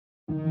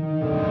Ever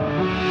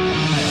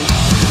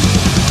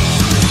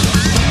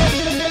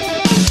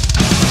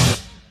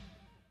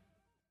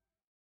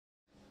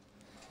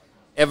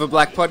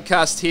Black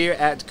podcast here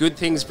at Good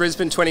Things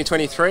Brisbane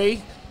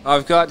 2023.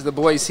 I've got the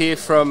boys here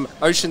from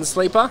Ocean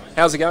Sleeper.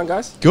 How's it going,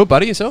 guys? Good,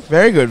 buddy. Yourself?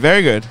 Very good,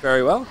 very good.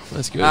 Very well.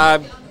 That's good.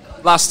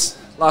 Last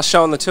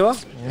show on the tour.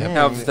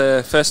 How have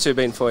the first two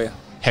been for you?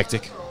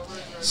 Hectic.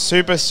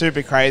 Super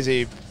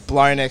crazy.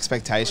 Blown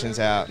expectations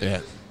out. Yeah.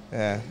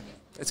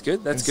 That's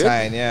good. That's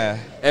Insane, good. yeah.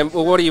 And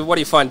what do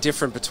you find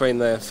different between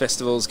the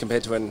festivals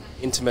compared to an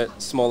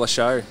intimate, smaller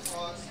show?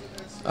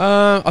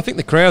 I think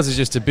the crowds is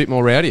just a bit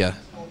more rowdier,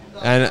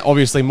 and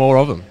obviously more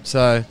of them.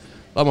 So a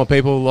lot more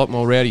people, a lot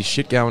more rowdy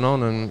shit going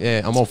on, and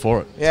yeah, I'm all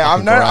for it. Yeah,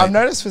 I've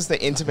noticed with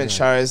the intimate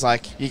shows,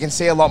 like, you can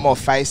see a lot more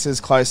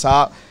faces close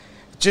up.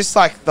 Just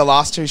like the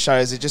last two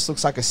shows, it just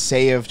looks like a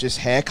sea of just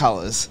hair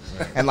colours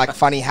and like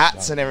funny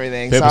hats and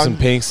everything. Purples and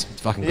pinks.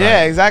 It's fucking great.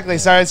 Yeah, exactly.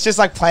 So it's just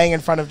like playing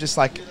in front of just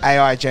like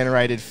AI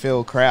generated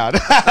fill crowd.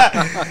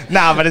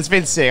 Nah, but it's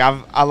been sick.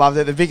 I loved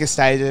it. The biggest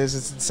stages,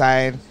 it's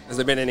insane. Has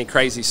there been any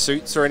crazy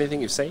suits or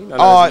anything you've seen? I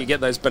know you get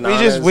those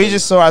bananas. We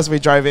just saw as we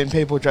drove in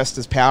people dressed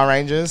as Power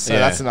Rangers, so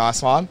that's a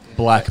nice one.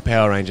 Black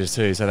Power Rangers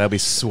too, so they'll be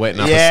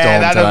sweating up a storm Yeah,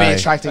 that'll today. be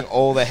attracting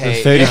all the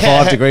heat.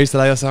 35 degrees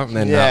today or something.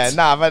 They're nuts.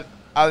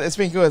 But it's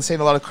been good. Seen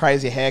a lot of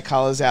crazy hair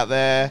colours out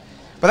there.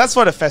 But that's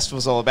what a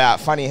festival's all about.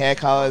 Funny hair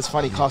colours,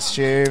 funny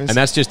costumes. And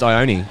that's just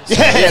Ione. So.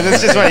 Yeah,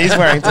 that's just what he's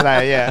wearing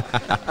today, yeah.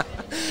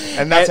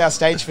 And that's our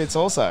stage fits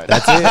also.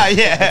 That's it.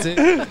 Yeah. That's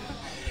it.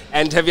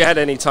 And have you had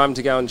any time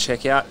to go and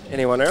check out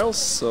anyone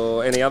else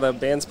or any other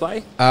bands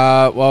play?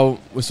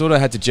 Well, we sort of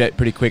had to jet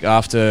pretty quick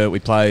after we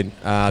played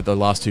the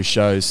last two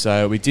shows.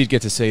 So we did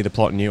get to see the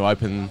Plot and You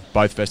open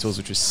both festivals,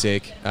 which was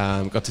sick.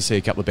 Got to see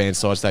a couple of bands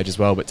side stage as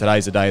well. But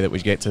today's the day that we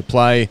get to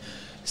play,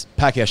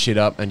 pack our shit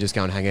up and just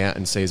go and hang out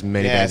and see as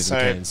many bands as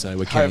we can. So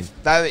we're keen.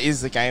 That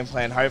is the game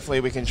plan. Hopefully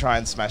we can try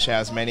and smash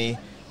out as many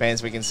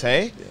bands we can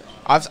see.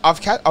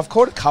 I've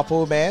caught a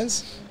couple of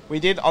bands. We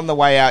did on the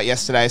way out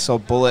yesterday, saw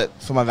Bullet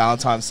for my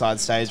Valentine's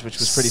side stage, which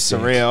was pretty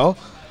surreal.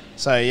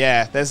 So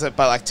yeah, but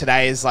like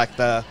today is like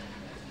the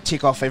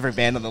tick off every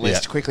band on the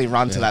list, quickly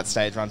run to that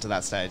stage.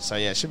 So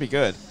yeah, it should be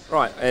good.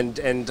 Right,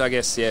 and I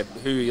guess,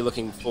 who are you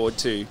looking forward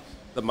to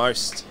the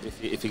most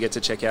if you get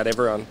to check out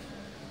everyone?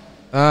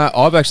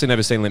 I've actually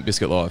never seen Limp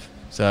Bizkit live,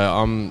 so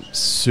I'm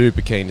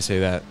super keen to see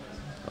that.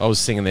 I was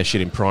singing their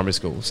shit in primary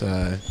school, so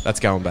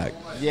that's going back.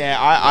 Yeah,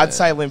 I'd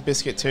say Limp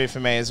Bizkit too for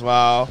me as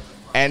well.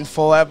 And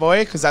Fall Out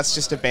Boy, because that's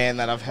just a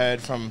band that I've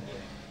heard from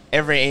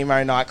every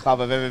emo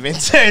nightclub I've ever been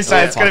to. So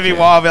it's going to be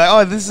wild. Be like,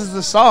 oh, this is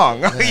the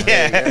song.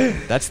 Yeah.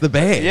 That's the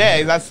band.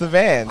 Yeah, that's the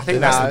band. I think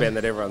that's the band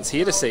that everyone's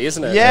here to see,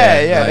 isn't it?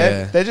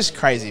 Yeah. They're just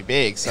crazy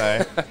big.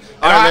 So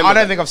I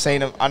don't think I've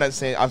seen them. I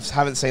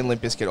haven't seen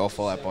Limp Bizkit or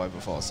Fall Out Boy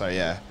before. So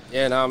yeah.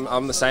 Yeah, no,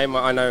 I'm the same.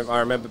 I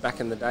remember back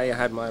in the day, I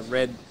had my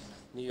red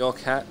New York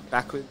hat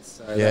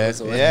backwards. So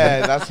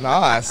that's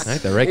nice. Hey,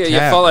 the red you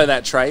follow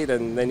that trade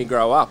and then you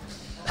grow up.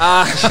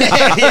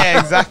 Yeah,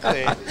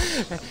 exactly.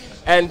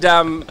 And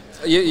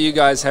you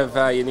guys have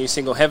your new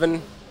single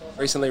Heaven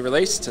recently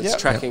released. It's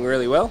tracking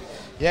really well.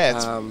 Yeah,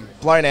 it's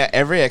blown out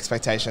every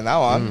expectation, that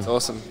one.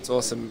 It's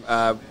awesome.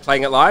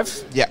 Playing it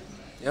live? Yep.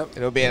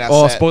 It'll be in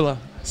our set.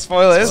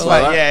 Spoilers,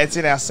 but yeah, it's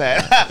in our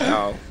set.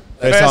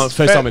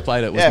 First time we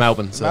played it was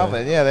Melbourne. So.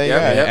 Melbourne, there you go.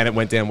 And it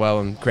went down well,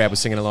 and the crowd was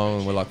singing along,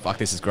 and we're like, fuck,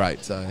 this is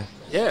great. So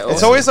yeah,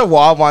 It's always a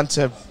wild one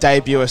to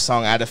debut a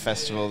song at a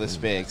festival this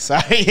big. So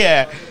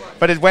yeah,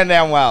 but it went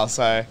down well.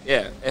 So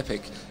yeah,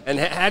 epic. And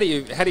how do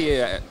you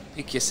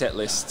pick your set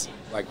list,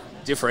 like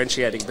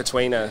differentiating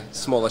between a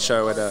smaller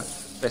show at a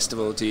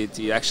festival? Do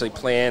you actually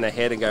plan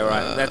ahead and go,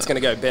 right, that's going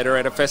to go better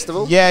at a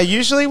festival? Yeah,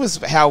 usually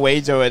how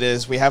we do it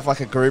is we have like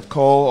a group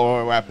call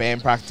or our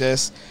band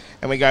practice,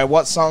 and we go,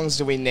 what songs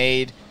do we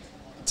need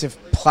to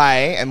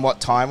play and what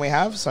time we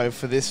have? So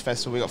for this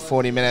festival, we got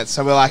 40 minutes.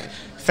 So we're like,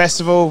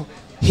 festival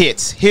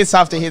hits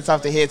after hits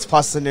after hits,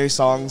 plus the new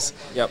songs.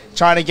 Yep.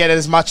 Trying to get it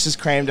as much as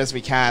creamed as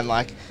we can.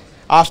 Like,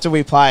 after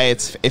we play,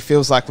 it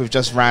feels like we've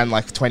just ran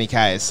like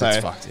 20Ks. So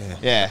that's fucked,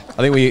 yeah. I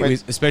think we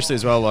especially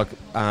as well, like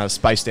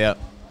spaced out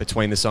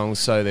between the songs,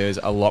 so there's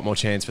a lot more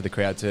chance for the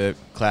crowd to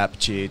clap,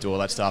 cheer, do all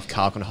that stuff.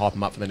 Carl can hype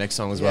them up for the next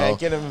song as well. Yeah,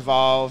 get them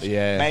involved.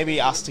 Yeah.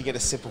 Maybe us to get a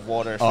sip of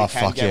water if oh, we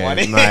can fuck get yeah, one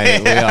in.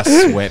 mate, we are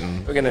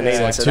sweating. We're going to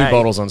need like today. 2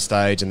 bottles on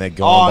stage and they're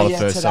gone by the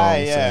first today,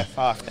 song. Yeah, so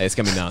fuck. It's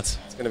going to be nuts.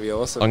 It's going to be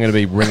awesome. I'm going to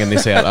be ringing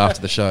this out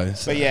after the show.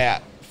 So. But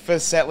yeah, for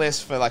set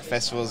list for like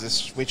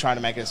festivals, we're trying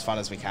to make it as fun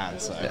as we can.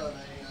 So. Yeah.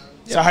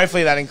 So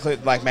hopefully that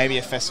includes like maybe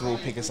a festival will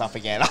pick us up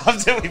again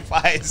after we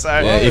play.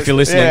 So if you're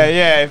listening,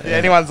 if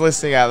anyone's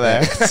listening out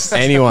there,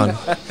 anyone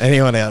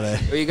out there.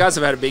 Well, you guys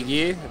have had a big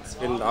year.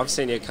 I've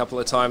seen you a couple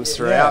of times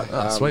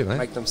throughout. Sweet, mate.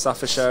 Make them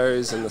Suffer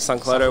shows and the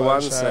Suncloto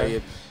ones. So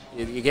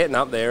you're getting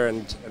up there,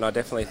 and I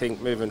definitely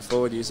think moving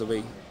forward, you will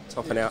be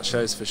topping out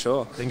shows for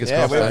sure. Fingers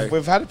crossed.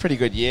 We've had a pretty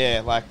good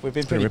year. Like we've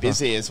been pretty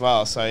busy as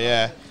well. So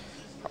yeah.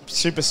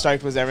 super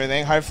stoked with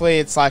everything. Hopefully,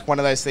 it's like one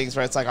of those things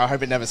where it's like I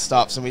hope it never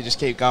stops and we just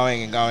keep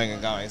going and going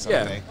and going. Sort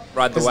of thing.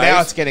 Ride the Because wave.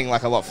 now it's getting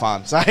like a lot of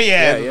fun. So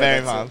very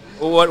that's fun. it.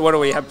 Well, what do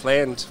we have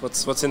planned?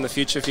 What's in the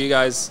future for you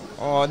guys?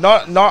 Oh,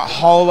 not a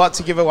whole lot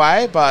to give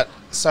away, but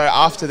so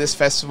after this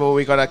festival,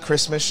 we got a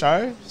Christmas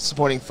show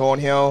supporting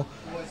Thornhill.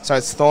 So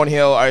it's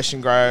Thornhill,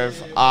 Ocean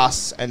Grove,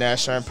 us,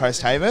 Inertia, and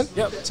Post Haven.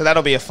 Yep. So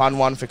that'll be a fun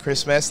one for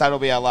Christmas. That'll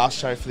be our last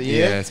show for the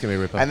year. Yeah, it's going to be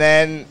a ripper. And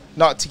then,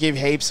 not to give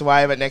heaps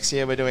away, but next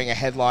year we're doing a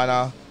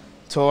headliner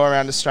tour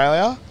around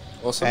Australia.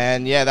 Awesome.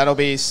 And yeah, that'll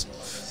be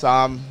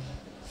some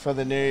for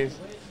the new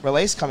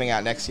release coming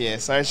out next year.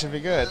 So it should be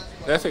good.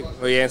 Perfect.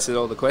 Well, you answered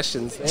all the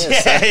questions.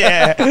 There,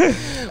 Yeah.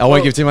 I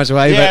won't give too much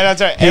away, Yeah, but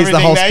that's right. here's the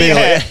whole Everything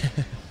there, spiel.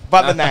 yeah.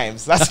 But the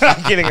names. That's what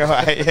I'm getting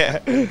away. Yeah.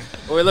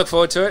 Well, we look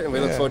forward to it, and we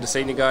look forward to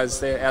seeing you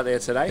guys out there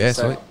today. Yeah,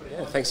 so, sweet.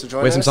 yeah, thanks for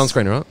joining Wear some us.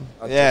 sunscreen, all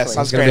right? Yeah, Definitely.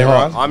 gonna sunscreen be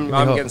hot. everyone.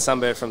 I'm hot. getting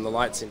sunburned from the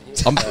lights in here.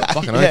 I'm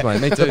fucking oath,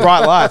 mate. Me too. The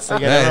bright lights, they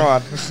get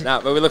Yeah. everyone.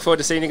 No, but we look forward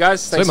to seeing you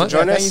guys. Thanks Sweet, for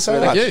joining mate. us. Thank you so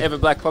We're much. the Ever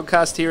Black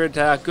podcast here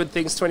at Good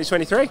Things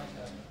 2023.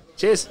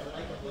 Cheers.